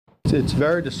It's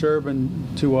very disturbing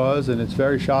to us, and it's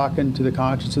very shocking to the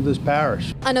conscience of this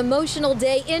parish. An emotional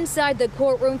day inside the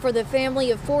courtroom for the family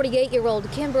of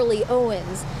 48-year-old Kimberly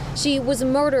Owens. She was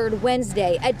murdered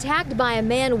Wednesday, attacked by a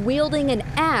man wielding an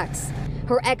axe.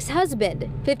 Her ex-husband,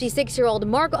 56-year-old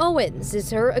Mark Owens,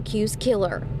 is her accused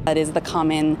killer. That is the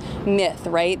common myth,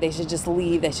 right? They should just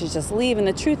leave, they should just leave. And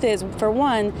the truth is, for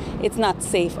one, it's not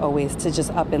safe always to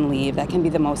just up and leave. That can be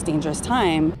the most dangerous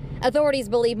time. Authorities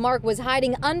believe Mark was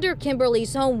hiding under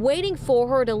Kimberly's home, waiting for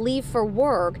her to leave for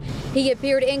work. He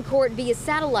appeared in court via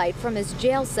satellite from his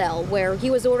jail cell, where he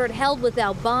was ordered held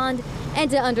without bond and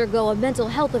to undergo a mental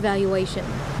health evaluation.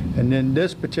 And then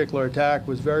this particular attack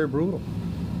was very brutal.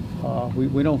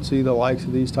 We don't see the likes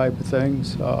of these type of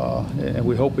things, and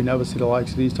we hope we never see the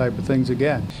likes of these type of things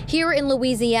again. Here in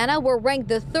Louisiana, we're ranked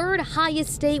the third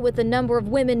highest state with the number of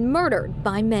women murdered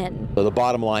by men. So the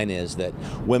bottom line is that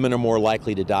women are more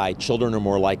likely to die, children are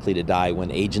more likely to die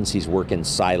when agencies work in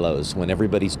silos, when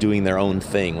everybody's doing their own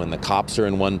thing, when the cops are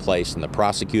in one place and the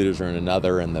prosecutors are in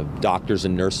another and the doctors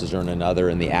and nurses are in another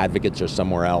and the advocates are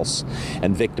somewhere else,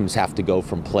 and victims have to go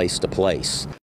from place to place.